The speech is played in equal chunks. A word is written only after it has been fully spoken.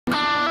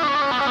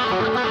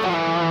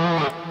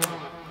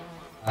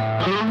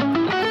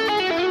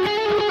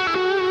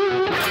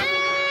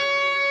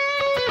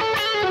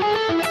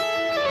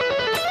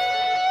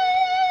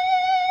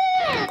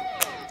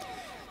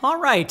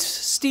right,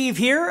 Steve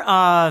here.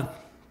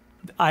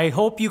 I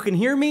hope you can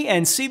hear me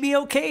and see me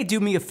okay. Do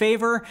me a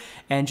favor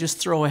and just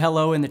throw a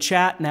hello in the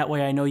chat, and that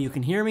way I know you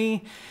can hear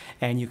me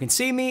and you can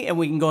see me, and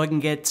we can go ahead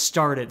and get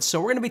started.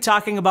 So we're going to be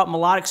talking about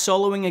melodic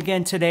soloing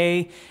again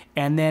today,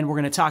 and then we're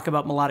going to talk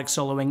about melodic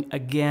soloing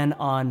again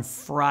on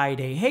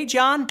Friday. Hey,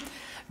 John.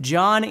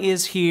 John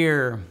is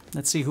here.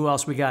 Let's see who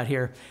else we got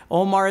here.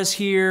 Omar is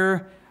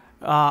here.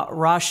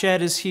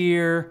 Rashed is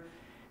here.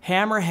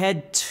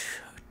 Hammerhead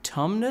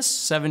Tumnus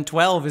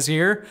 712 is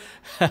here.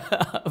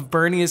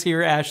 Bernie is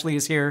here. Ashley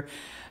is here.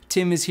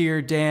 Tim is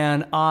here.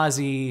 Dan,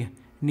 Ozzy,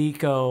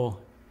 Nico,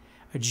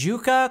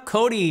 Ajuka,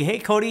 Cody. Hey,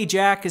 Cody.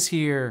 Jack is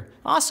here.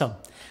 Awesome.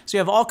 So you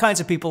have all kinds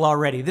of people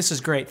already. This is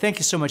great. Thank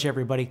you so much,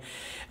 everybody.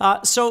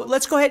 So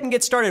let's go ahead and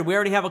get started. We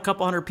already have a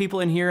couple hundred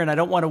people in here, and I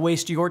don't want to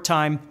waste your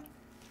time.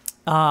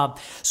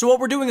 So what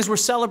we're doing is we're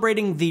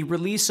celebrating the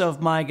release of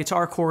my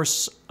guitar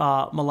course,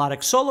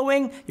 Melodic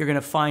Soloing. You're going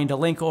to find a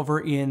link over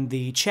in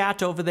the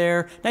chat over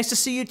there. Nice to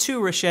see you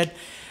too, Rashed.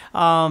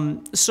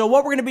 So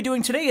what we're going to be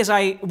doing today is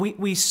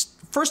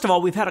first of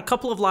all, we've had a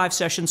couple of live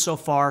sessions so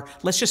far.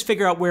 Let's just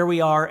figure out where we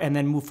are and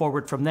then move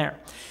forward from there.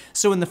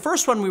 So in the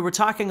first one, we were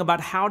talking about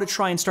how to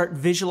try and start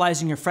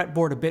visualizing your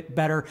fretboard a bit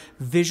better,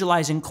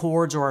 visualizing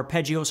chords or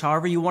arpeggios,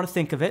 however you want to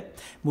think of it,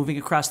 moving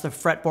across the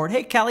fretboard.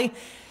 Hey, Kelly.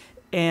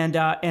 And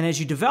as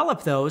you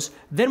develop those,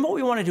 then what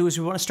we want to do is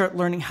we want to start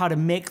learning how to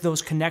make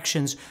those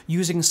connections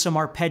using some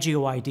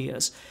arpeggio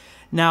ideas.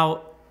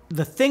 Now,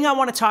 the thing I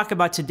want to talk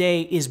about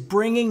today is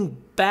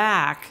bringing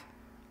back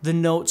the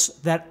notes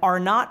that are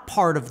not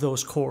part of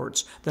those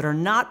chords, that are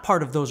not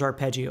part of those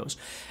arpeggios.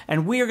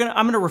 And I'm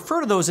going to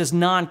refer to those as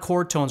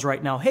non-chord tones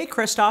right now. Hey,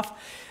 Christoph.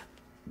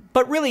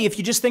 But really, if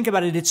you just think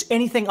about it, it's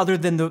anything other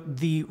than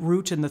the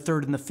root and the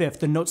third and the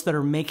fifth, the notes that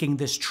are making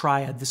this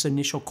triad, this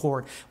initial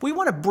chord. We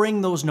want to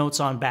bring those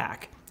notes on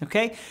back,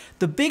 okay?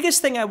 The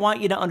biggest thing I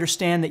want you to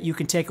understand that you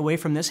can take away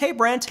from this, hey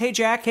Brent, hey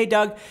Jack, hey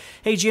Doug,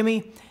 hey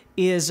Jimmy,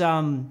 is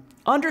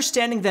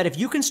understanding that if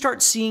you can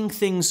start seeing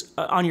things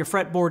on your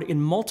fretboard in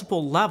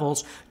multiple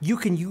levels, you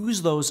can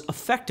use those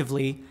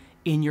effectively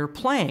in your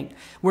playing.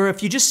 Where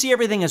if you just see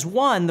everything as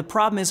one, the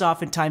problem is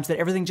oftentimes that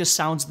everything just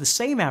sounds the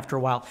same after a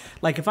while.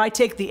 Like if I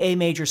take the A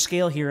major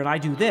scale here and I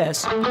do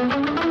this, and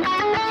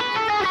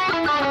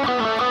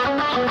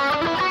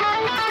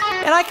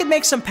I could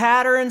make some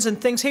patterns and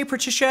things. Hey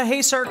Patricia, hey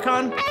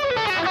Sarkon.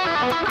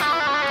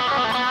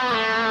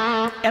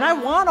 And I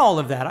want all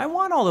of that. I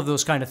want all of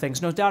those kind of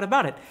things, no doubt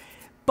about it.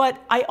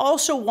 But I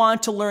also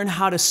want to learn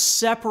how to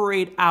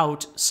separate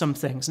out some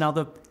things. Now,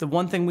 the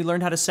one thing we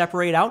learned how to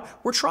separate out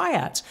were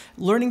triads.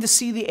 Learning to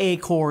see the A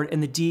chord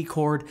and the D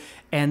chord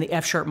and the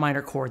F sharp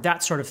minor chord,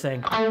 that sort of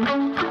thing.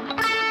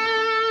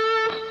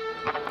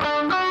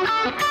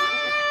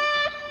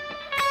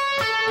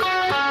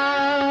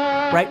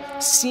 Right?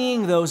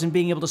 Seeing those and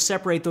being able to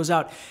separate those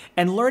out.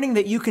 And learning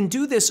that you can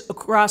do this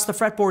across the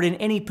fretboard in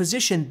any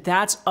position,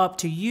 that's up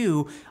to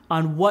you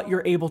on what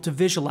you're able to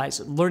visualize.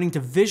 Learning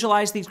to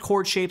visualize these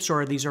chord shapes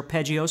or these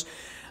arpeggios,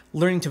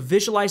 learning to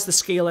visualize the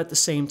scale at the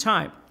same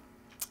time.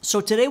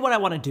 So today what I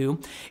want to do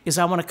is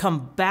I want to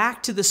come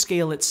back to the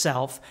scale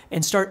itself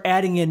and start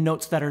adding in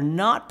notes that are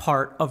not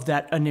part of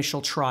that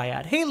initial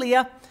triad. Hey,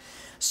 Leah.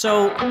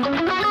 So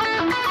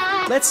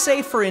let's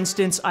say, for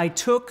instance, I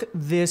took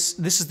this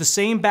is the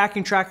same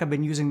backing track I've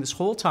been using this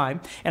whole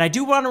time, and I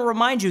do want to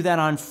remind you that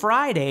on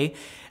Friday,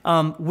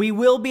 we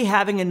will be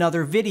having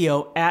another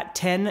video at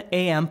 10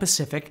 a.m.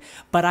 Pacific,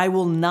 but I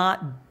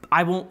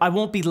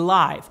won't be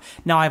live.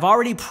 Now, I've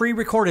already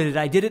pre-recorded it.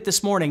 I did it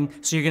this morning,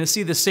 so you're going to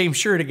see the same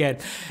shirt again.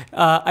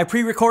 I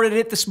pre-recorded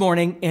it this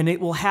morning, and it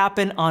will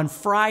happen on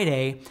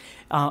Friday.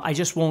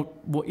 It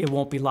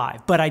won't be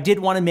live. But I did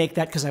want to make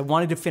that because I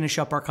wanted to finish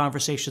up our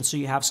conversation so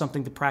you have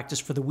something to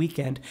practice for the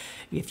weekend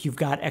if you've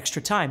got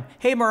extra time.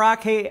 Hey,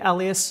 Marak. Hey,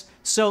 Elias.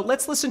 So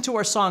let's listen to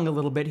our song a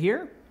little bit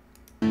here.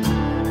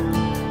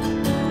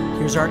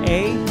 Here's our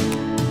A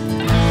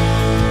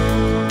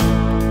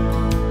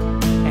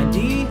and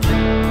D,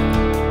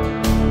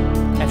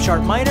 F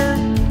sharp minor,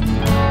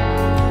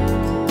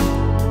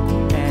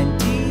 and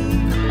D.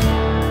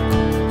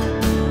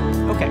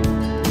 Okay.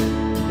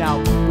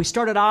 Now, we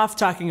started off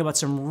talking about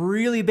some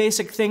really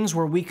basic things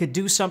where we could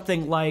do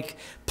something like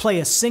play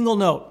a single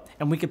note,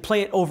 and we could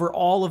play it over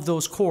all of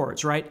those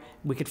chords, right?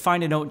 We could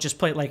find a note and just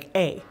play it like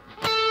A.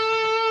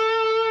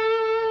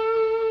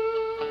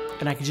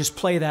 And I could just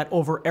play that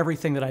over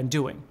everything that I'm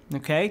doing,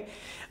 okay?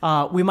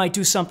 We might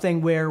do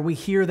something where we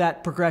hear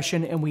that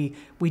progression and we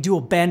do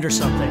a bend or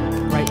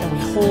something, right? And we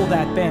hold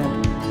that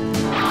bend.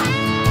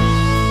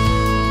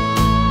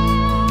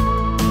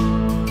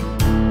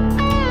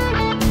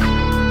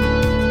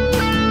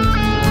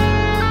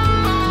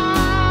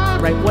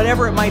 Right,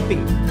 whatever it might be,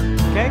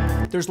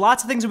 okay? There's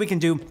lots of things that we can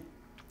do.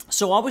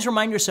 So always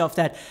remind yourself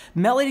that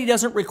melody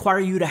doesn't require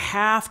you to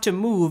have to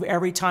move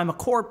every time a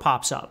chord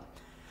pops up,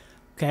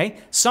 okay?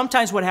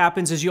 Sometimes what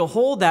happens is you'll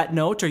hold that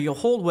note or you'll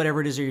hold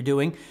whatever it is that you're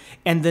doing,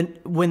 and then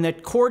when the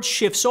chord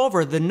shifts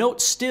over, the note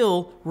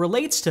still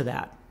relates to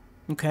that,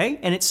 okay?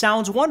 And it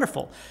sounds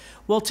wonderful.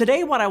 Well,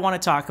 today what I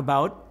want to talk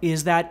about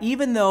is that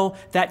even though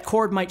that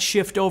chord might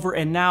shift over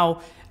and now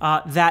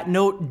that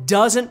note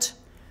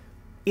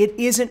it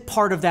isn't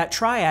part of that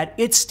triad,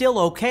 it's still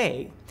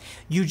okay.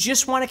 You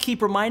just want to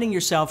keep reminding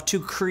yourself to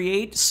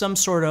create some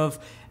sort of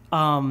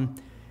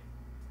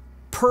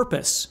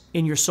purpose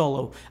in your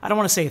solo. I don't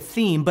want to say a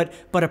theme, but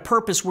a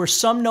purpose where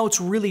some notes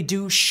really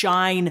do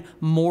shine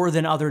more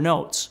than other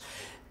notes.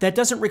 That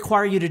doesn't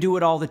require you to do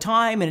it all the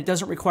time, and it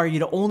doesn't require you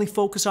to only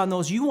focus on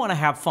those. You want to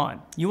have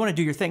fun. You want to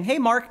do your thing. Hey,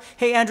 Mark.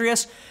 Hey,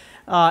 Andreas.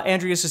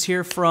 Andreas is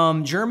here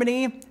from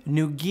Germany,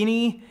 New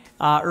Guinea.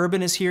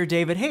 Urban is here.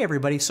 David. Hey,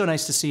 everybody. So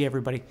nice to see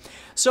everybody.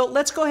 So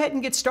let's go ahead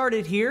and get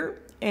started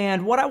here.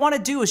 And what I want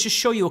to do is just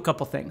show you a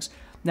couple things.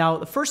 Now,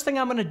 the first thing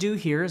I'm going to do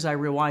here as I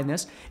rewind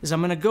this is I'm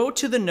going to go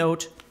to the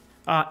note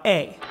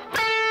A.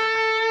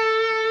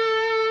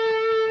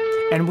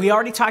 And we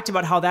already talked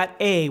about how that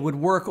A would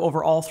work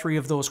over all three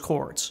of those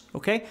chords,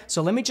 okay?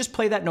 So let me just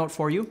play that note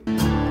for you.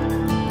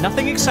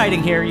 Nothing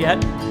exciting here yet.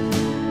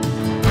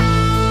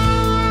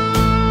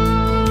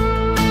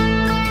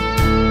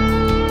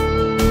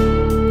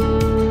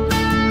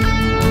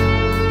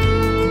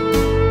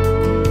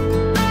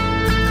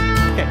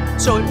 Okay,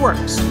 so it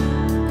works.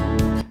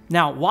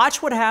 Now,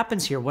 watch what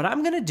happens here. What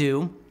I'm gonna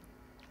do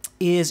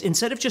is,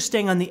 instead of just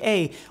staying on the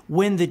A,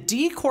 when the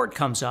D chord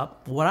comes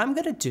up, what I'm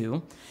gonna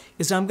do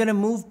is I'm gonna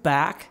move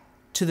back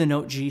to the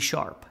note G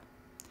sharp.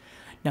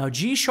 Now,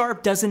 G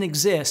sharp doesn't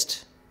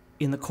exist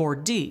in the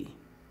chord D,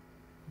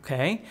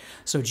 okay?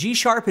 So G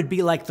sharp would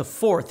be like the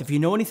fourth. If you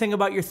know anything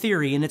about your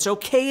theory, and it's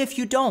okay if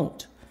you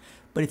don't,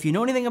 but if you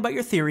know anything about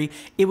your theory,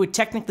 it would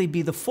technically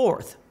be the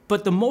fourth.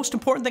 But the most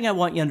important thing I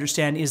want you to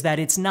understand is that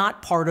it's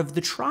not part of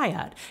the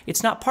triad.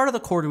 It's not part of the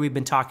chord we've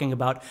been talking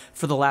about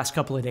for the last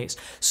couple of days.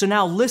 So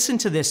now listen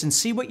to this and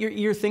see what your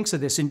ear thinks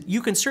of this. And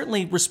you can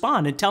certainly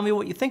respond and tell me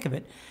what you think of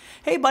it.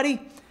 Hey,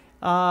 buddy.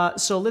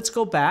 So let's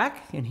go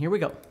back, and here we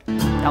go.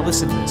 Now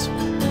listen to this.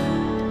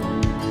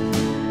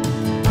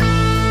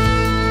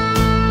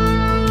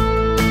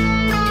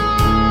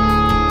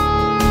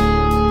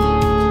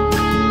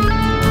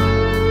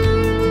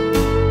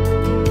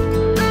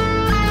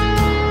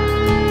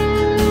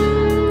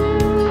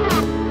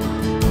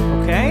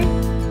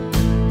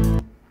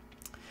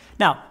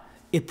 Now,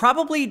 it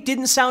probably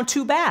didn't sound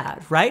too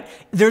bad, right?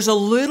 There's a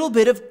little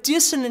bit of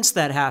dissonance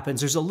that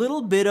happens. There's a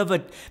little bit of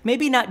a,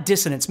 maybe not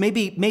dissonance,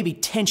 maybe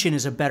tension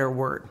is a better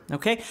word,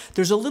 okay?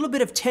 There's a little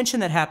bit of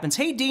tension that happens.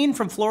 Hey, Dean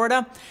from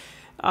Florida,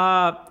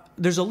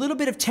 there's a little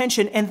bit of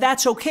tension, and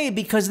that's okay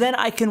because then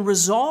I can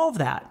resolve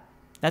that.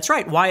 That's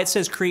right, Wyatt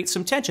says create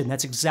some tension.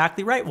 That's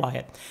exactly right,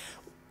 Wyatt.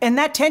 And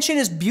that tension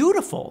is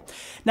beautiful.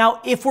 Now,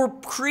 if we're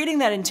creating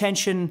that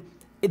tension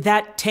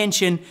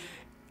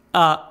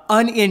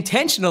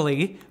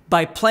unintentionally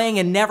by playing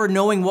and never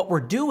knowing what we're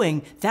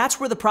doing, that's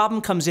where the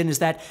problem comes in, is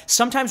that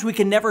sometimes we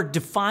can never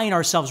define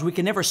ourselves. We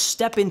can never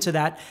step into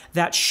that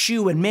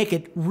shoe and make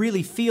it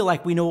really feel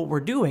like we know what we're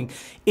doing.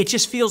 It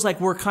just feels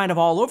like we're kind of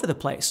all over the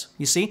place,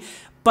 you see?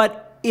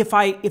 But if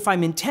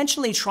I'm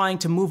intentionally trying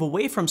to move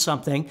away from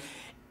something,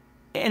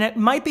 and it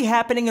might be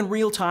happening in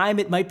real time,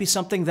 it might be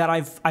something that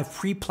I've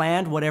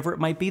pre-planned, whatever it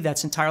might be,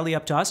 that's entirely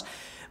up to us,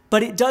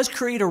 but it does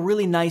create a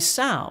really nice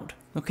sound.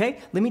 Okay,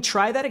 let me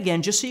try that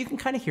again just so you can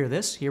kind of hear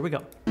this. Here we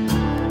go. Here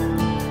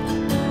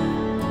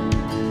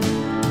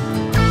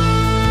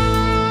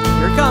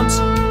it comes.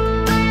 And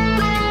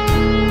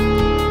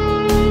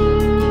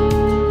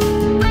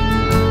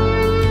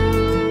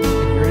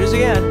here it is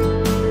again.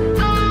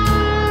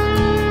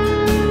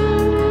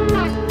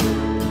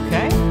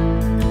 Okay.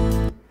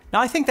 Now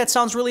I think that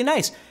sounds really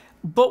nice.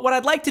 But what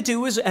I'd like to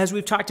do is, as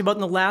we've talked about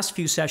in the last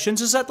few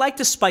sessions, is I'd like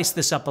to spice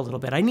this up a little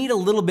bit. I need a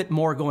little bit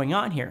more going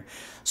on here.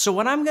 So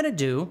what I'm going to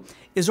do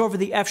is over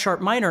the F sharp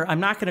minor,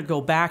 I'm not going to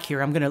go back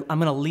here. I'm going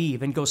to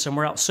leave and go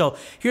somewhere else. So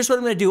here's what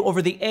I'm going to do.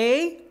 Over the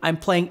A, I'm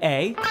playing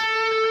A.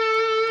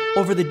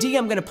 Over the D,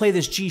 I'm going to play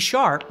this G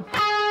sharp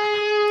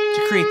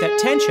to create that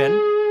tension.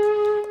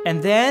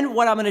 And then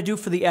what I'm going to do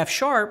for the F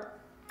sharp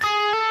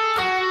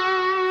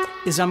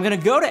is I'm going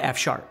to go to F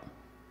sharp.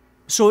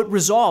 So it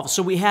resolves.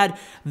 So we had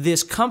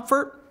this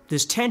comfort,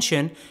 this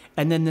tension,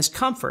 and then this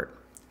comfort,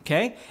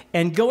 okay?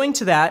 And going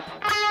to that,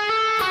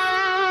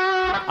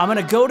 I'm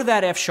gonna go to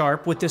that F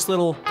sharp with this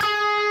little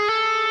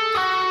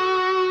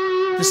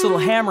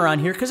hammer on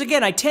here, because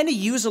again, I tend to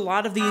use a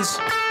lot of these,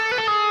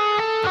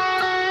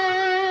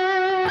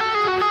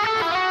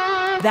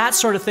 that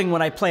sort of thing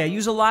when I play. I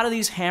use a lot of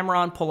these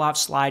hammer-on, pull-off,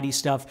 slidey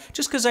stuff,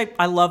 just because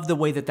I love the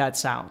way that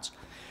sounds.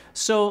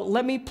 So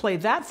let me play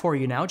that for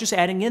you now, just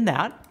adding in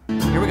that.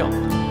 Here we go. Okay,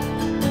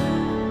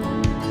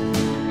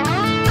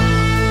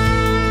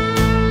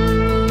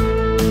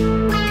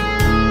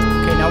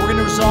 now we're going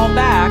to resolve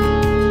back.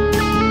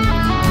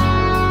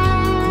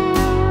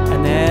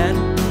 And then...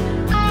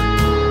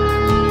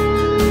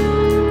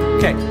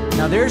 Okay,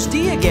 now there's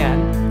D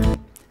again.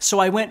 So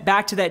I went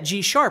back to that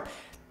G sharp.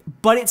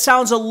 But it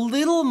sounds a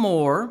little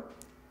more,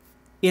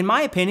 in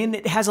my opinion,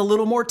 it has a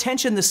little more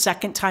tension the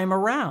second time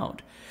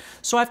around.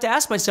 So I have to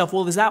ask myself,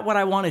 well, is that what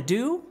I want to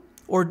do?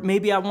 Or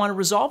maybe I want to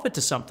resolve it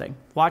to something.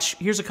 Watch,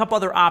 here's a couple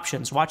other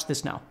options. Watch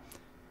this now.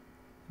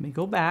 Let me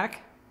go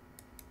back.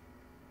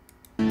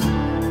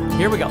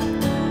 Here we go.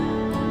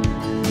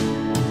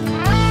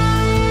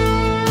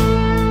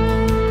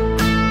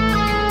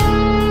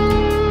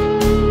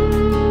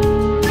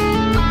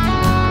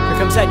 Here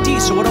comes that D,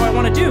 so what do I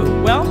want to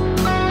do? Well,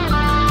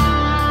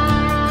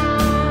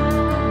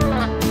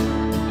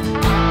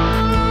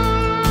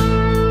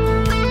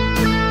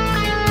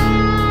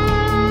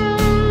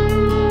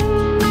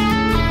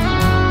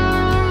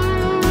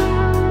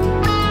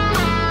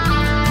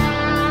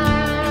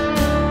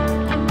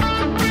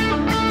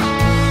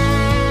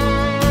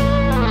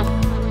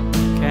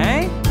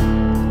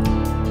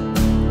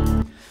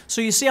 so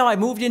you see how I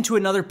moved into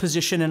another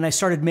position and I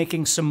started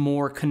making some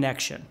more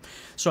connection.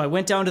 So I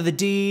went down to the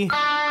D,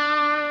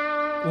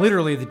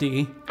 literally the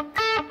D,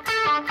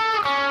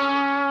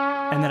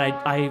 and then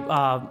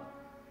I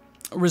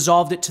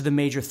resolved it to the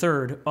major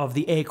third of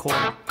the A chord.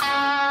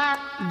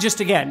 Just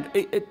again,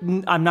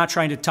 I'm not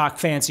trying to talk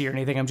fancy or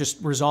anything, I'm just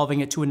resolving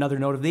it to another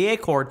note of the A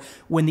chord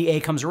when the A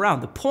comes around.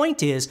 The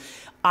point is,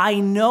 I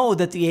know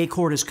that the A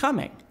chord is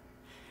coming,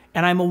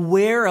 and I'm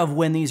aware of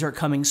when these are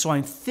coming, so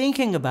I'm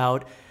thinking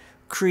about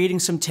creating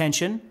some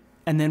tension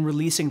and then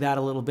releasing that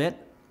a little bit,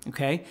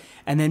 okay?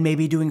 And then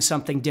maybe doing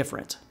something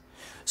different.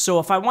 So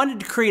if I wanted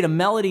to create a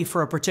melody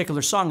for a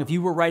particular song, if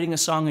you were writing a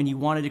song and you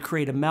wanted to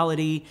create a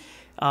melody,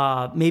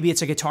 maybe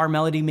it's a guitar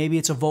melody, maybe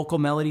it's a vocal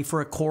melody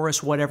for a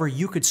chorus, whatever,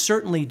 you could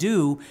certainly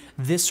do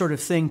this sort of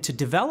thing to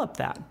develop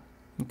that,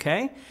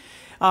 okay?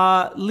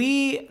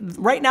 Lee,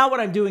 right now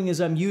what I'm doing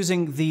is I'm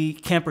using the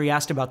Kemper. He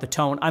asked about the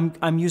tone.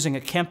 I'm using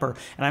a Kemper,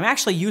 and I'm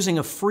actually using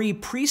a free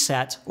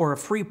preset or a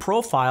free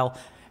profile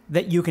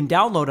that you can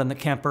download on the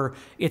Kemper.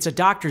 It's a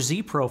Dr.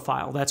 Z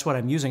profile. That's what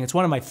I'm using. It's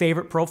one of my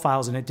favorite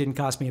profiles, and it didn't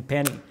cost me a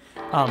penny.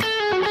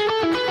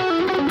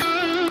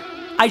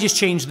 I just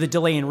changed the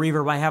delay and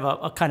reverb. I have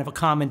a kind of a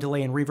common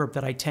delay and reverb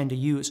that I tend to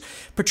use.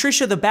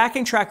 Patricia, the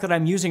backing track that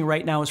I'm using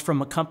right now is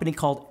from a company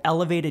called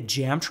Elevated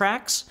Jam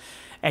Tracks,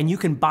 and you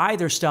can buy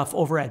their stuff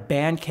over at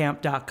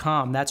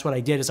bandcamp.com. That's what I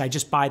did, is I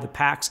just buy the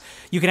packs.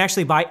 You can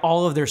actually buy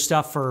all of their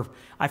stuff for,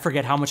 I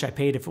forget how much I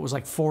paid, if it was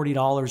like $40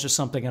 or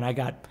something, and I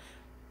got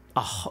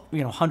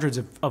hundreds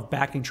of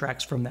backing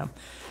tracks from them.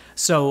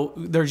 So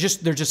they're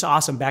just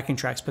awesome backing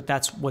tracks, but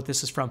that's what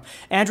this is from.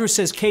 Andrew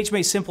says, Cage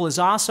Made Simple is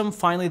awesome.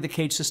 Finally, the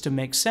Cage system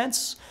makes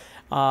sense.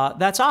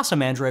 That's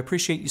awesome, Andrew. I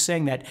appreciate you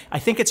saying that. I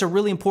think it's a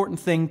really important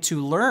thing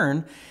to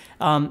learn,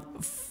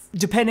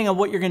 depending on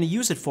what you're going to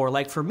use it for.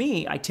 Like for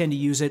me, I tend to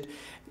use it,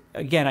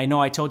 again, I know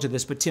I told you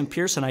this, but Tim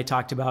Pierce and I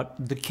talked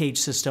about the Cage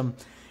system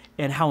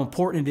and how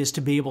important it is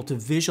to be able to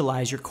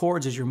visualize your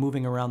chords as you're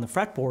moving around the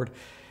fretboard.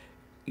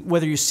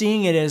 Whether you're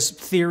seeing it as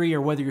theory or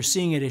whether you're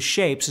seeing it as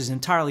shapes is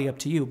entirely up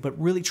to you, but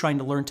really trying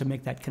to learn to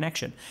make that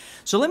connection.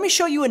 So let me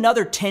show you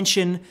another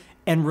tension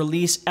and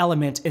release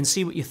element and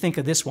see what you think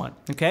of this one,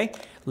 okay?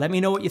 Let me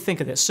know what you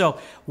think of this. So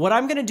what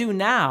I'm gonna do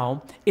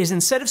now is,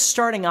 instead of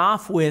starting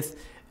off with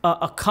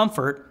a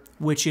comfort,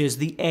 which is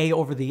the A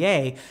over the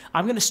A,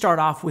 I'm gonna start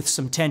off with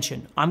some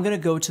tension. I'm gonna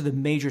go to the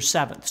major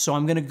seventh. So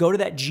I'm gonna go to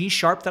that G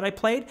sharp that I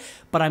played,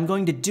 but I'm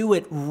going to do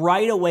it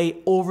right away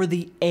over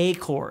the A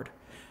chord.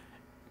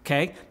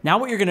 Okay, now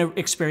what you're going to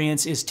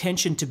experience is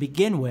tension to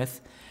begin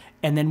with,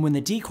 and then when the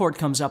D chord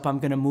comes up, I'm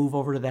going to move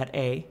over to that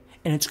A,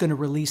 and it's going to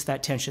release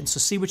that tension. So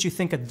see what you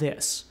think of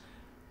this.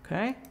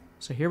 Okay,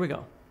 so here we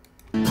go.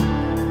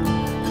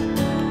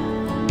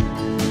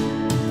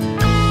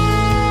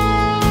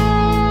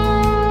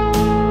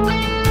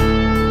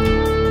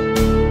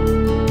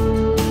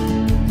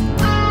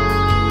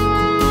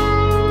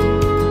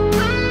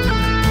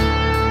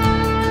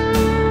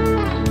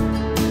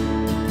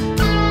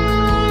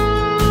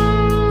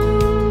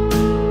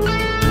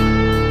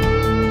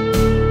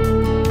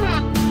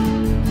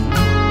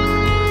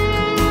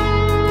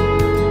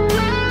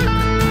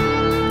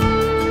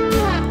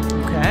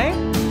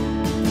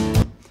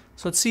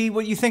 So let's see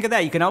what you think of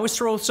that. You can always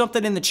throw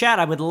something in the chat.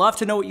 I would love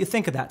to know what you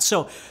think of that.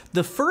 So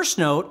the first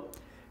note,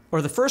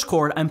 or the first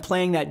chord, I'm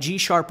playing that G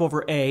sharp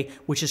over A,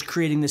 which is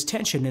creating this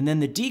tension. And then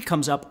the D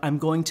comes up, I'm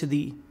going to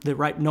the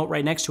right note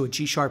right next to it,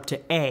 G sharp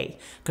to A,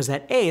 because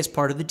that A is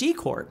part of the D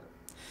chord.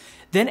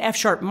 Then F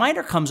sharp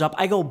minor comes up,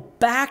 I go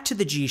back to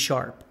the G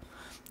sharp.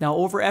 Now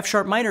over F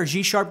sharp minor,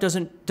 G sharp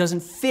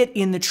doesn't fit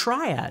in the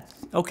triad.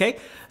 Okay,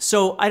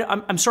 so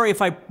I'm sorry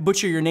if I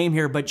butcher your name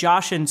here, but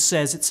Joshin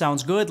says it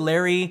sounds good.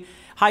 Larry,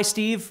 hi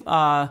Steve.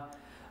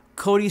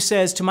 Cody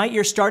says, to my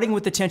ear, starting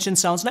with the tension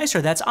sounds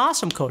nicer. That's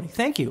awesome, Cody.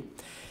 Thank you.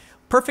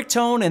 Perfect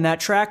tone in that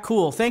track.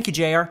 Cool. Thank you,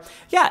 JR.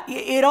 Yeah,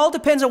 it all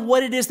depends on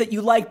what it is that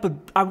you like, but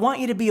I want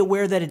you to be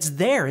aware that it's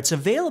there. It's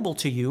available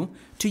to you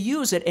to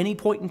use at any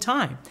point in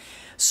time.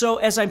 So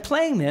as I'm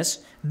playing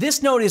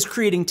this note is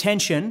creating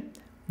tension,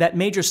 that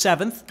major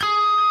seventh,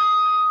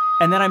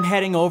 and then I'm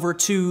heading over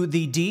to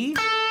the D,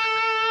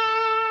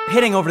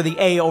 hitting over the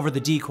A over the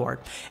D chord.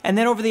 And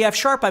then over the F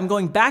sharp, I'm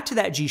going back to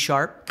that G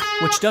sharp,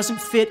 which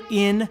doesn't fit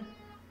in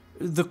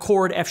the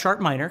chord F sharp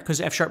minor,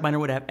 because F sharp minor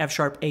would have F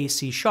sharp, A,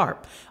 C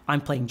sharp.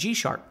 I'm playing G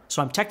sharp.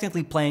 So I'm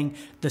technically playing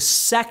the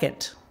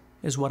second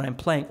is what I'm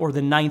playing, or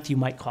the ninth you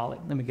might call it.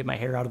 Let me get my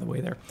hair out of the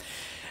way there.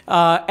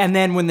 And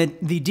then when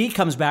the D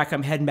comes back,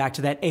 I'm heading back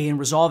to that A and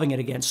resolving it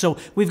again. So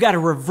we've got a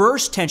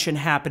reverse tension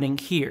happening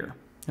here.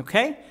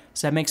 Okay?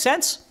 Does that make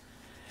sense?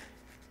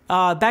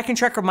 Backing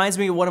track reminds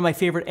me of one of my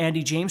favorite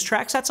Andy James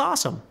tracks. That's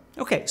awesome.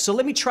 Okay, so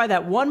let me try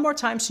that one more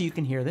time so you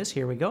can hear this.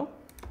 Here we go.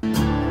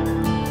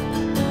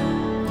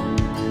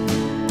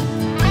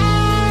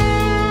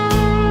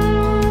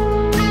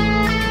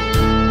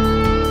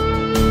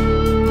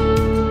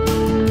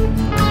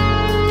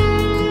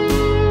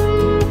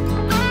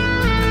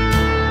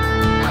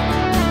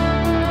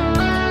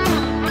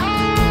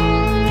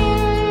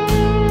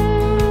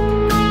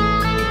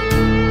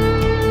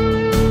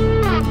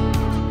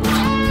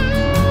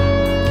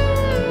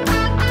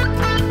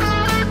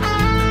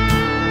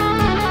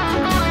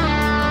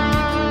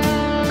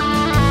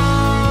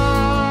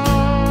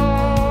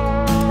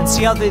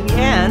 See how at the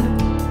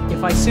end,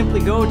 if I simply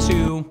go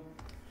to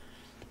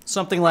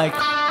something like,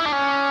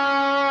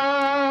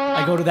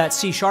 I go to that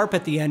C sharp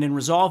at the end and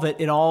resolve it,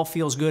 it all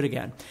feels good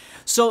again.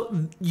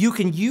 So you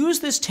can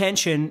use this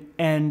tension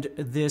and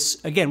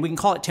this, again, we can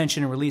call it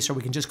tension and release, or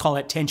we can just call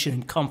it tension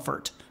and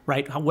comfort,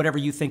 right? Whatever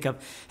you think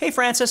of. Hey,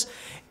 Francis,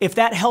 if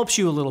that helps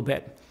you a little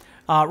bit.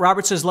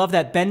 Robert says, love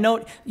that bend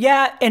note.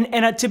 Yeah,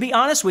 and to be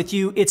honest with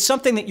you, it's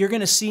something that you're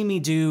going to see me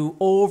do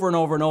over and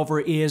over and over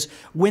is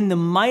when the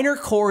minor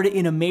chord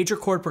in a major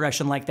chord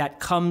progression like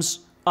that comes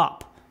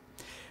up.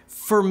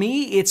 For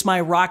me, it's my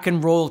rock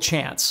and roll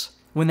chance.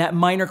 When that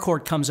minor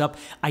chord comes up,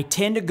 I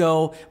tend to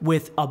go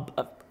with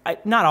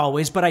not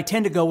always, but I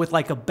tend to go with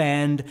like a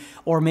bend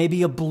or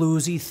maybe a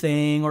bluesy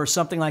thing or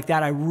something like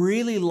that. I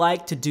really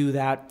like to do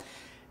that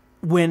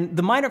when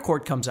the minor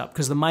chord comes up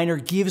because the minor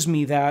gives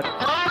me that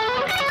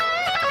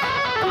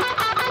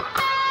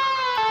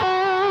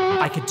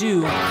I could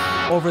do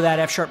over that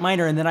F sharp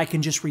minor, and then I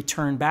can just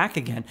return back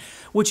again,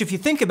 which if you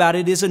think about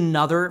it is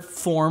another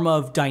form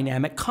of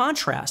dynamic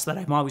contrast that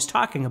I'm always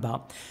talking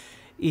about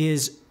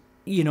is,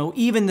 you know,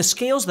 even the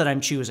scales that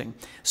I'm choosing.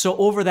 So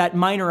over that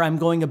minor, I'm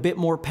going a bit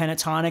more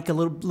pentatonic, a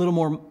little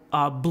more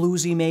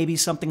bluesy maybe,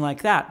 something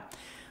like that.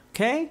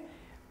 Okay?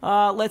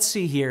 Let's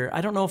see here.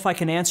 I don't know if I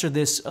can answer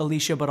this,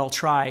 Alicia, but I'll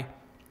try.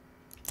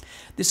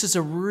 This is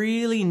a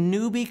really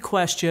newbie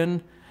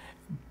question.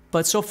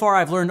 But so far,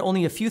 I've learned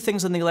only a few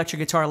things on the electric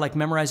guitar, like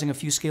memorizing a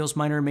few scales,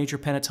 minor, major,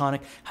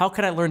 pentatonic. How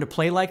can I learn to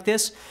play like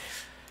this?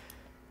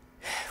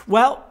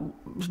 Well,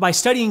 by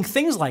studying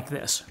things like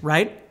this,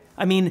 right?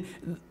 I mean,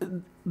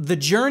 the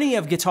journey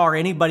of guitar,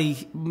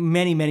 anybody,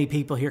 many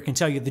people here can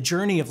tell you, the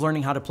journey of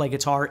learning how to play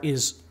guitar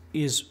is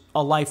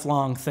a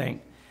lifelong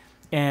thing.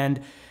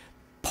 And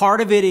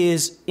part of it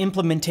is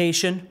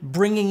implementation,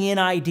 bringing in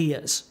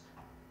ideas.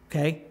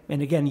 Okay,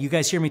 and again, you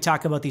guys hear me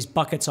talk about these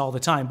buckets all the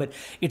time, but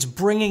it's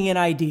bringing in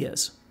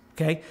ideas,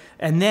 okay?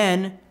 And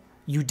then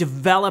you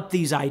develop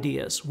these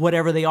ideas,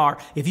 whatever they are.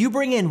 If you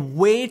bring in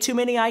way too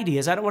many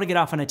ideas, I don't want to get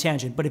off on a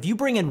tangent, but if you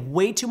bring in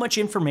way too much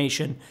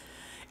information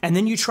and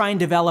then you try and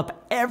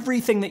develop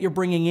everything that you're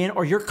bringing in,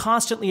 or you're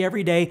constantly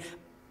every day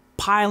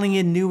piling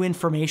in new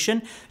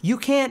information, you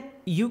can't,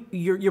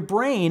 your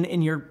brain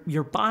and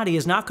your body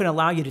is not going to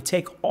allow you to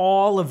take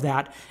all of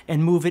that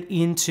and move it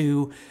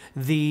into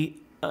the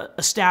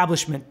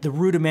establishment, the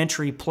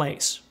rudimentary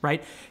place,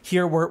 right?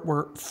 Here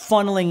we're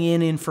funneling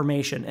in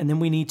information, and then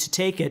we need to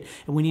take it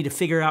and we need to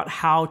figure out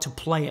how to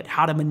play it,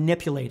 how to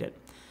manipulate it.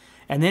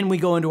 And then we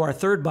go into our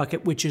third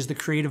bucket, which is the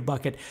creative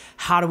bucket.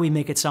 How do we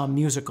make it sound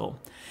musical?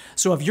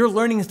 So if you're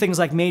learning things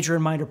like major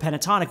and minor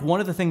pentatonic, one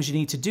of the things you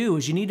need to do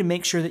is you need to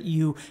make sure that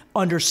you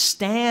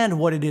understand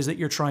what it is that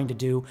you're trying to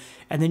do,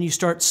 and then you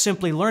start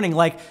simply learning.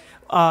 Like,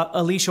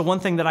 Alicia, one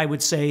thing that I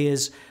would say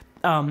is,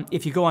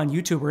 if you go on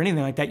YouTube or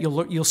anything like that,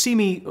 you'll see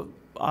me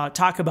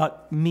talk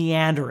about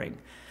meandering.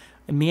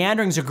 And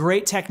meandering is a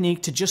great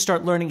technique to just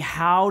start learning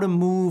how to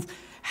move,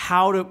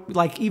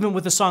 like even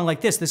with a song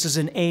like this is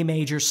an A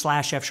major /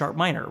 F sharp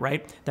minor,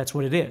 right? That's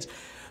what it is.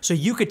 So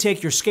you could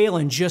take your scale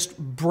and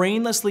just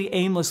brainlessly,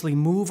 aimlessly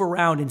move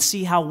around and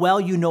see how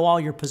well you know all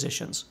your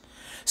positions.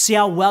 See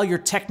how well your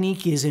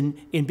technique is in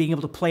being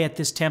able to play at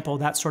this tempo,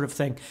 that sort of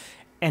thing.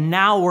 And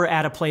now we're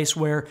at a place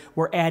where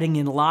we're adding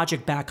in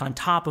logic back on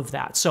top of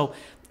that. So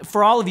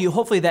for all of you,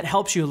 hopefully that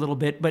helps you a little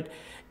bit, but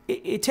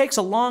it takes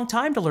a long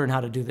time to learn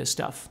how to do this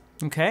stuff,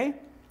 okay?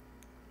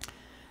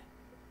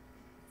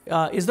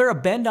 Is there a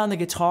bend on the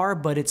guitar,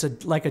 but it's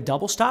like a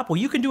double stop? Well,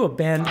 you can do a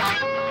bend.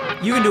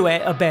 You can do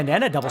a bend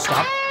and a double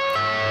stop.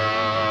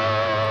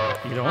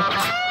 You know?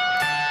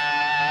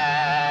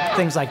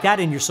 Things like that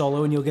in your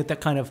solo, and you'll get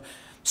that kind of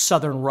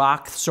Southern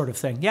rock sort of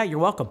thing. Yeah, you're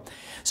welcome.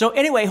 So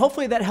anyway,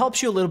 hopefully that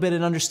helps you a little bit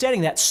in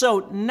understanding that.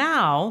 So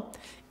now,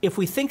 if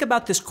we think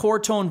about this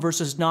chord tone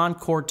versus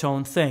non-chord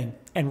tone thing,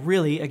 and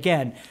really,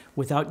 again,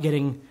 without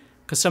getting,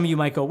 because some of you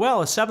might go,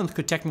 well, a seventh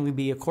could technically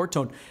be a chord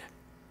tone.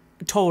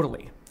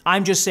 Totally.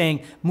 I'm just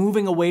saying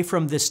moving away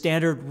from the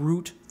standard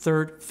root,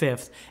 third,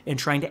 fifth, and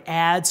trying to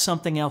add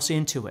something else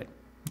into it.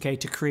 okay,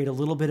 to create a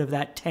little bit of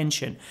that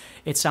tension.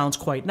 It sounds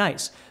quite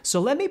nice. So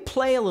let me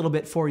play a little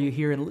bit for you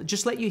here and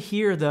just let you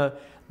hear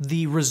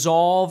the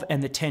resolve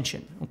and the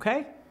tension,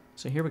 okay?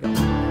 So here we go.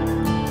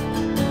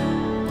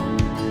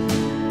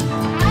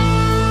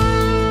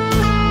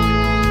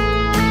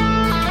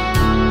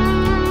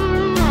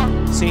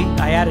 See,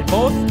 I added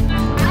both.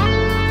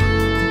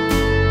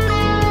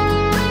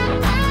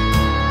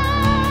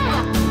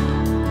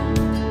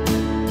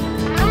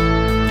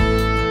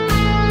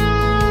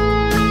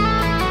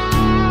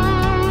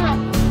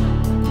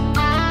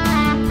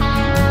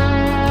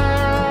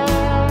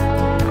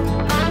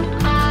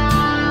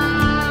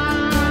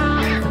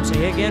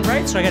 Again,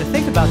 right? So I got to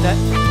think about that.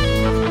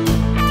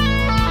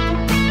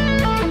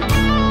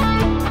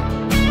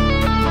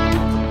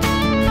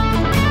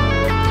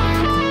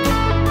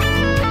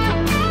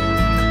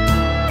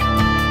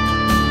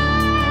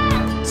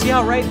 See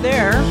how right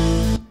there,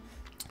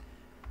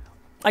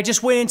 I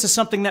just went into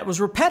something that was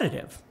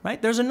repetitive,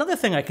 right? There's another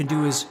thing I can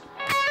do is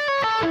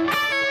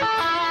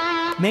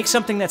make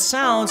something that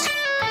sounds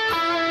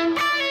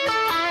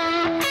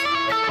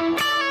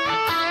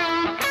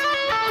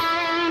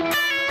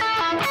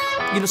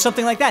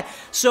something like that.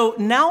 So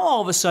now all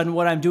of a sudden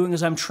what I'm doing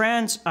is I'm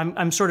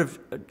sort of,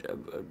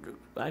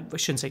 I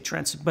shouldn't say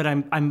trans, but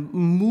I'm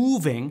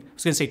moving, I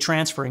was going to say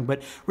transferring,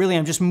 but really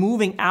I'm just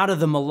moving out of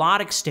the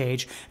melodic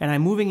stage and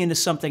I'm moving into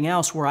something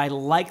else where I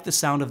like the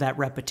sound of that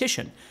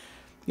repetition.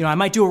 I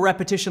might do a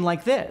repetition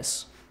like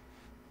this.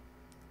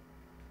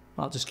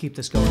 I'll just keep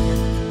this going here.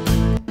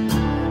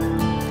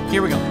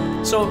 Here we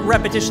go. So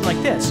repetition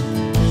like this.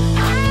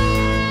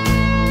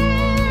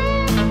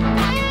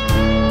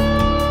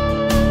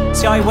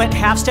 See how I went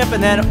half step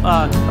and then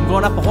I'm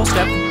going up a whole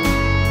step.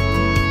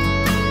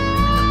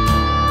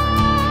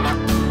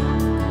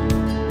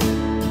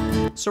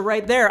 So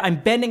right there, I'm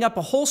bending up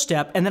a whole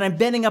step and then I'm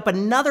bending up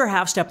another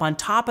half step on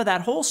top of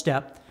that whole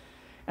step.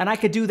 And I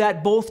could do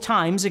that both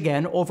times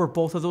again over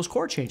both of those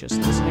chord changes.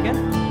 Listen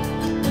again.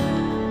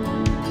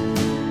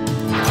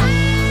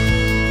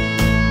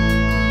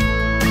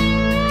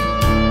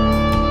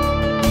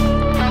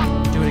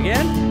 Do it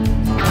again.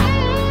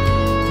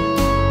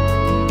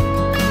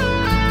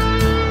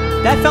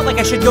 That felt like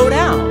I should go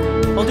down.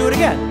 I'll do it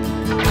again.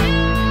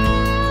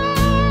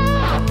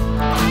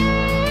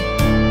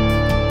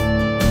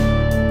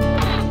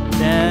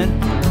 Then.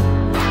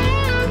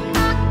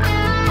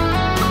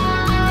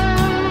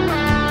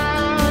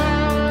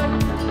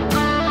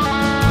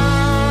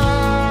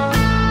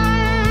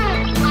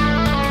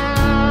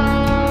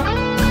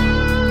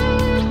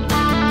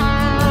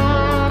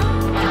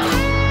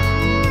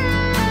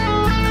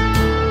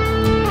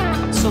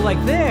 So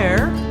like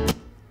there,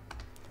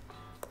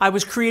 I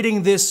was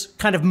creating this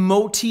kind of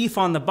motif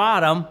on the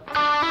bottom,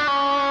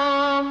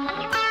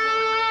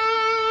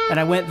 and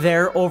I went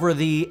there over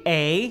the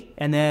A,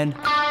 and then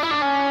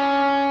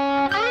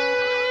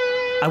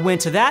I went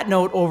to that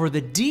note over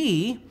the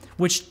D,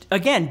 which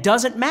again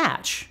doesn't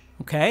match,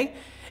 okay?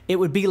 It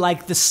would be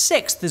like the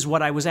sixth is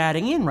what I was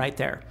adding in right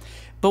there.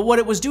 But what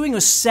it was doing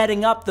was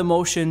setting up the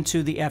motion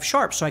to the F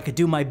sharp so I could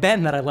do my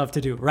bend that I love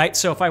to do, right?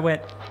 So if I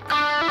went...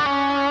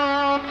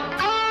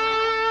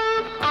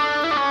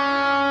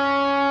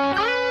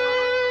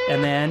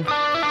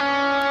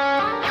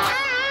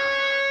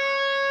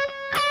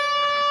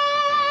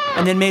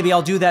 and then maybe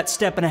I'll do that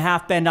step and a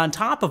half bend on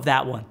top of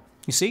that one.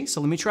 You see?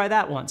 So let me try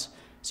that once,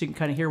 so you can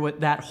kind of hear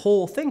what that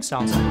whole thing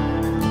sounds like.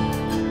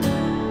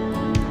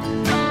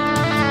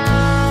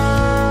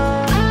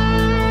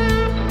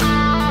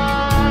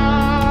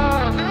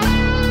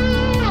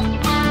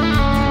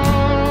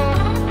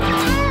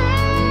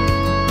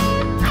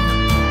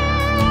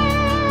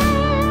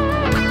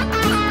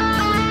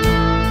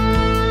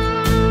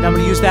 Now I'm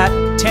going to use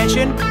that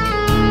tension.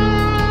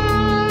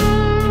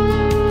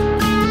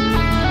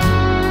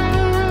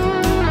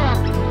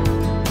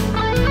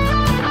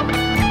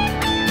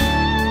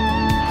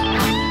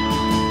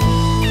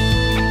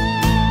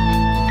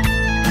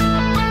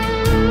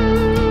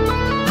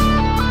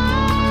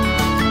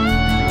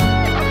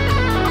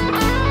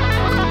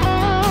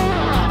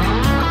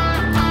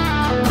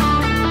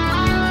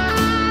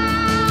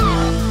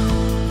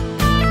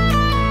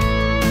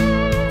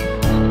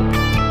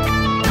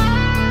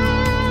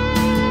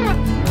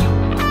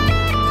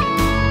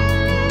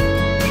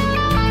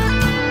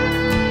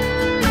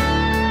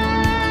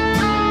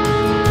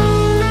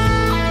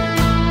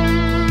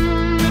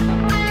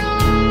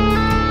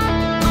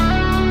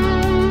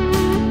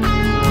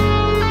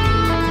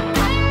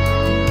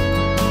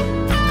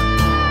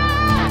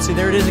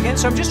 There it is again.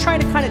 So I'm just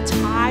trying to kind of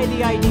tie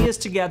the ideas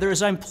together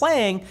as I'm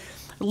playing,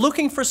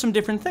 looking for some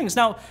different things.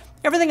 Now,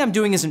 everything I'm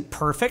doing isn't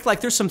perfect.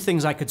 Like there's some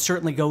things I could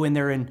certainly go in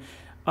there and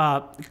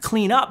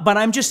clean up, but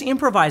I'm just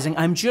improvising.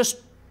 I'm just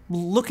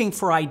looking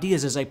for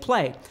ideas as I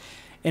play.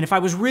 And if I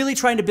was really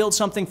trying to build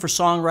something for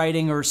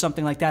songwriting or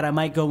something like that, I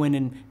might go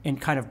in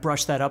and kind of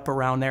brush that up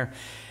around there.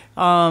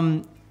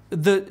 Let's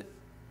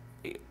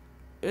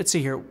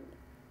see here.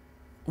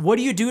 What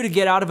do you do to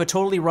get out of a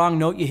totally wrong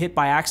note you hit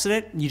by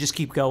accident? You just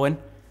keep going.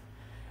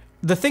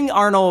 the thing,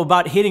 Arno,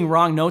 about hitting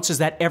wrong notes is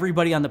that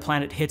everybody on the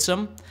planet hits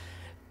them.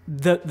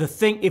 The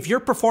thing, if you're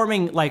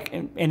performing, like,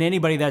 and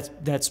anybody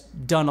that's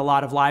done a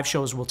lot of live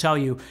shows will tell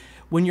you,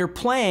 when you're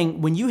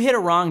playing, when you hit a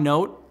wrong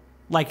note,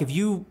 like if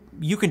you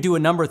can do a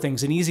number of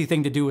things. An easy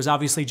thing to do is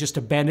obviously just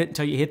to bend it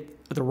until you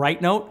hit the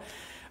right note.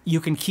 You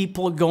can keep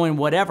going,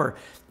 whatever.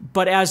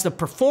 But as the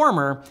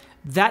performer,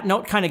 that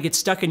note kind of gets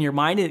stuck in your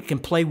mind and it can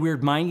play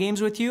weird mind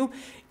games with you.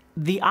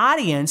 The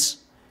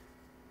audience,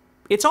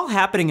 it's all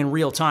happening in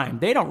real time.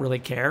 They don't really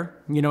care.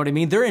 You know what I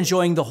mean? They're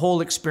enjoying the whole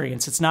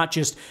experience. It's not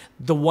just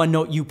the one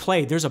note you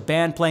played. There's a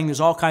band playing.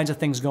 There's all kinds of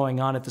things going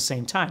on at the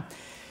same time.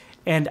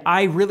 And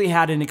I really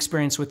had an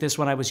experience with this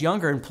when I was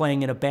younger and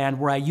playing in a band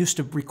where I used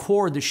to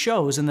record the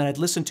shows and then I'd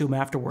listen to them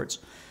afterwards.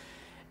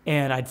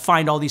 And I'd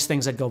find all these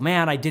things. I'd go,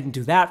 man, I didn't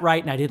do that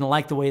right, and I didn't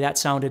like the way that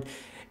sounded.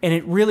 And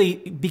it really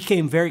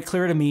became very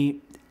clear to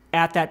me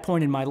at that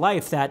point in my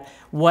life that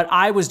what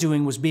I was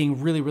doing was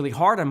being really, really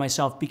hard on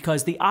myself,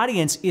 because the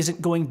audience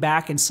isn't going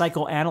back and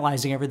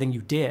psychoanalyzing everything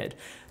you did.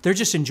 They're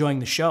just enjoying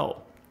the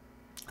show,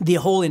 the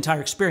whole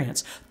entire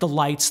experience, the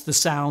lights, the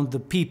sound, the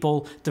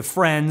people, the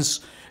friends,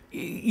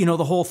 you know,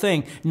 the whole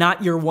thing,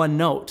 not your one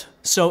note.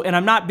 So, and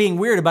I'm not being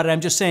weird about it.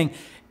 I'm just saying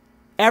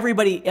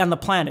everybody on the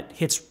planet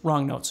hits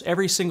wrong notes.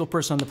 Every single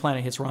person on the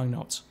planet hits wrong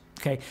notes.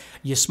 Okay.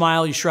 You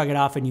smile, you shrug it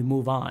off, and you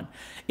move on.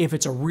 If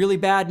it's a really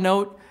bad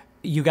note,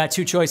 you got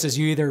two choices.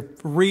 You either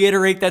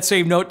reiterate that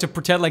same note to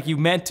pretend like you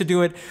meant to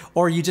do it,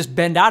 or you just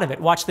bend out of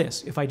it. Watch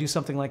this. If I do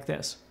something like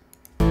this,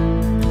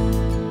 I'm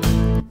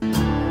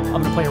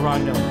going to play a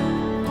wrong note.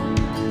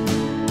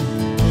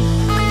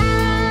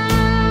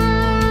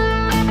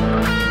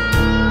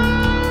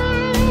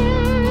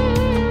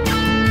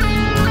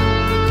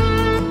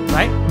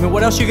 Right? I mean,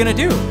 what else are you going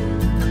to do?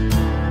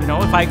 You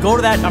know, if I go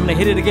to that, I'm going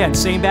to hit it again.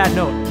 Same bad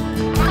note.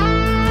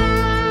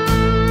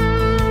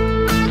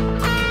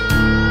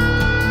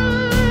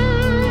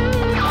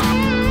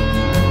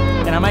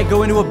 And I might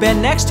go into a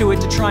bend next to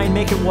it to try and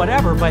make it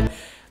whatever, but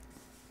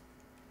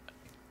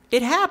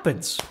it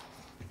happens.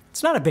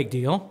 It's not a big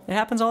deal. It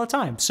happens all the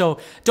time. So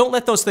don't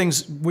let those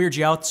things weird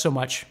you out so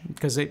much,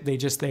 because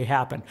they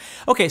happen.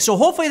 Okay, so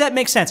hopefully that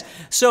makes sense.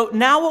 So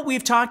now what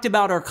we've talked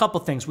about are a couple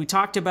things. We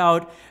talked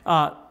about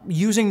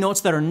using notes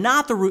that are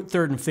not the root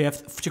third and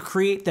fifth to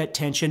create that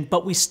tension,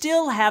 but we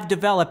still have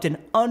developed an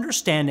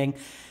understanding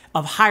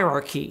of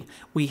hierarchy.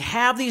 We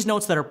have these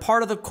notes that are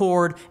part of the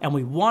chord, and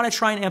we want to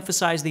try and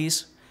emphasize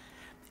these.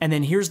 And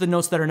then here's the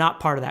notes that are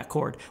not part of that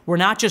chord. We're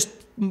not just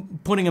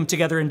putting them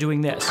together and doing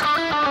this.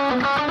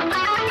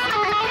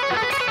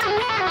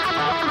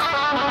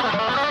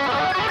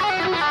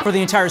 For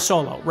the entire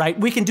solo, right?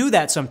 We can do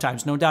that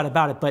sometimes, no doubt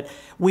about it, but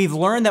we've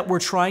learned that we're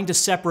trying to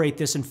separate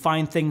this and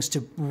find things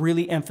to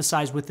really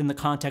emphasize within the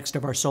context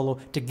of our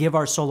solo to give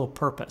our solo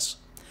purpose.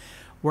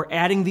 We're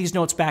adding these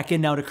notes back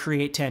in now to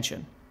create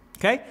tension,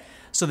 okay?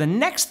 So the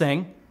next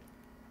thing,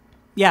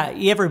 yeah,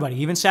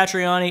 everybody, even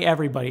Satriani,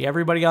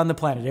 everybody on the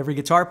planet, every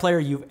guitar player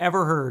you've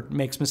ever heard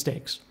makes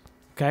mistakes,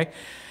 okay?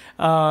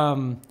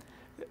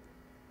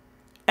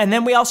 And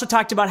then we also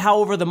talked about how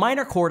over the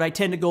minor chord, I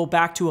tend to go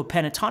back to a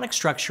pentatonic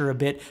structure a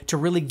bit to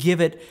really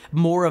give it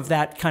more of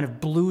that kind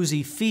of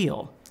bluesy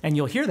feel. And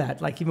you'll hear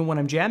that, like even when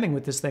I'm jamming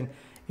with this thing,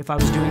 if I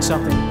was doing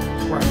something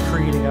where I'm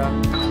creating a...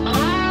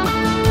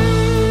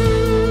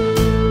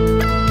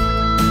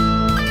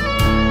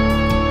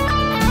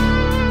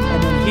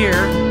 And then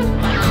here...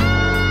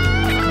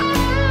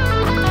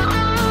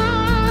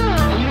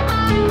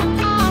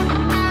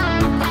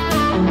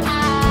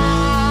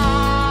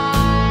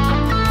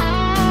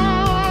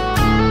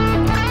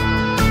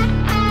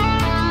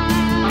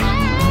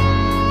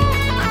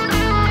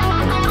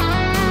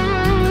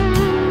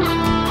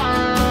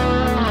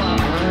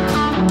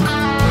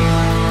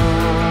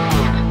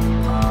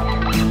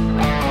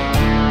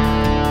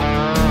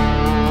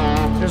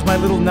 my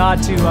little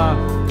nod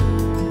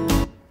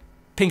to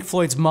Pink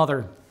Floyd's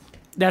Mother.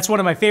 That's one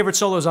of my favorite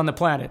solos on the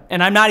planet.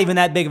 And I'm not even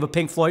that big of a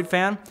Pink Floyd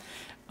fan,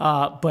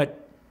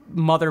 but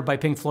Mother by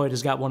Pink Floyd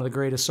has got one of the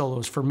greatest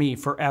solos for me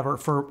forever,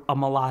 for a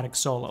melodic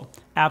solo.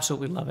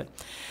 Absolutely love it.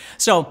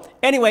 So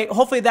anyway,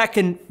 hopefully that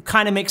can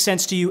kind of make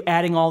sense to you,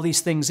 adding all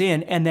these things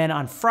in. And then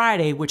on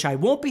Friday, which I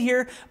won't be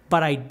here,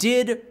 but I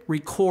did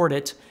record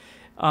it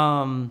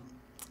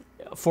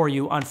for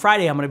you. On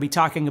Friday, I'm going to be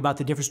talking about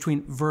the difference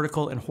between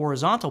vertical and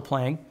horizontal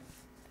playing.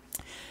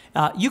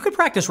 You could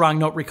practice wrong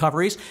note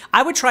recoveries.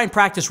 I would try and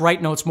practice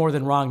right notes more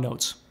than wrong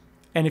notes.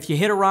 And if you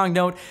hit a wrong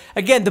note,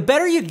 again, the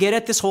better you get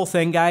at this whole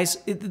thing, guys,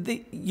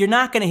 you're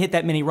not going to hit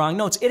that many wrong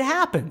notes. It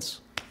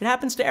happens. It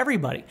happens to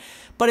everybody.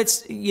 But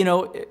it's, you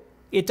know,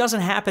 it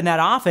doesn't happen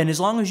that often as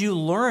long as you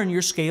learn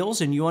your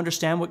scales and you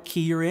understand what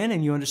key you're in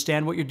and you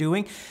understand what you're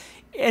doing.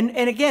 And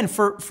again,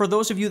 for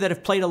those of you that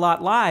have played a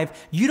lot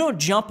live, you don't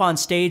jump on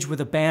stage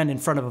with a band in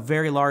front of a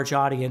very large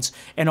audience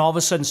and all of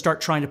a sudden start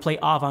trying to play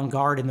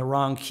avant-garde in the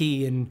wrong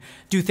key and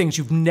do things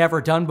you've never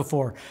done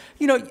before.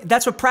 You know,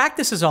 that's what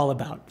practice is all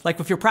about.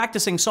 Like if you're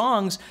practicing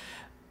songs,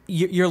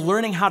 you're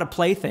learning how to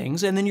play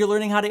things, and then you're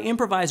learning how to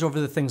improvise over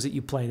the things that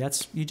you play.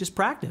 You just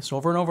practice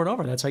over and over and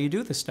over. That's how you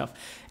do this stuff.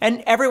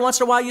 And every once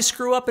in a while you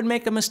screw up and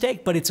make a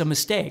mistake, but it's a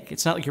mistake.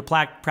 It's not like you're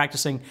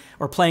practicing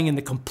or playing in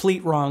the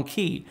complete wrong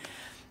key.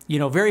 You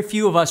know, very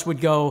few of us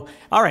would go,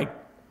 all right,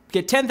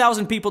 get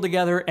 10,000 people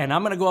together and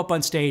I'm going to go up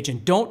on stage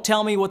and don't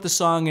tell me what the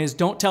song is,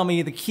 don't tell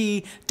me the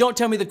key, don't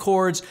tell me the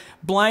chords,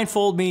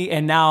 blindfold me,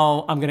 and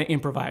now I'm going to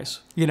improvise.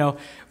 You know,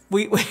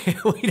 we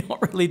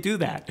don't really do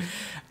that.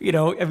 You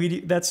know, I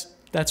mean,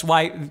 that's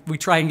why we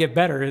try and get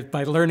better,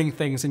 by learning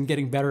things and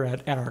getting better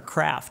at our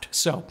craft.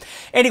 So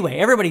anyway,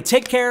 everybody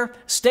take care,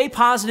 stay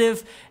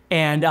positive,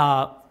 and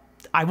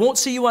I won't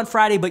see you on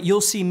Friday, but you'll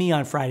see me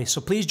on Friday.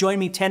 So please join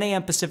me 10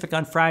 a.m. Pacific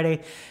on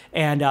Friday,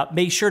 and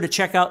make sure to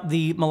check out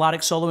the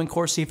melodic soloing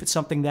course, see if it's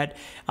something that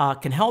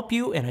can help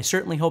you, and I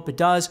certainly hope it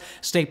does.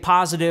 Stay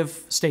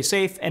positive, stay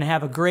safe, and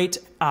have a great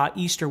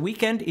Easter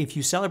weekend if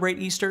you celebrate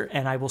Easter,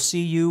 and I will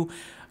see you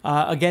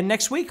again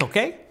next week,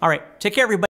 okay? All right, take care, everybody.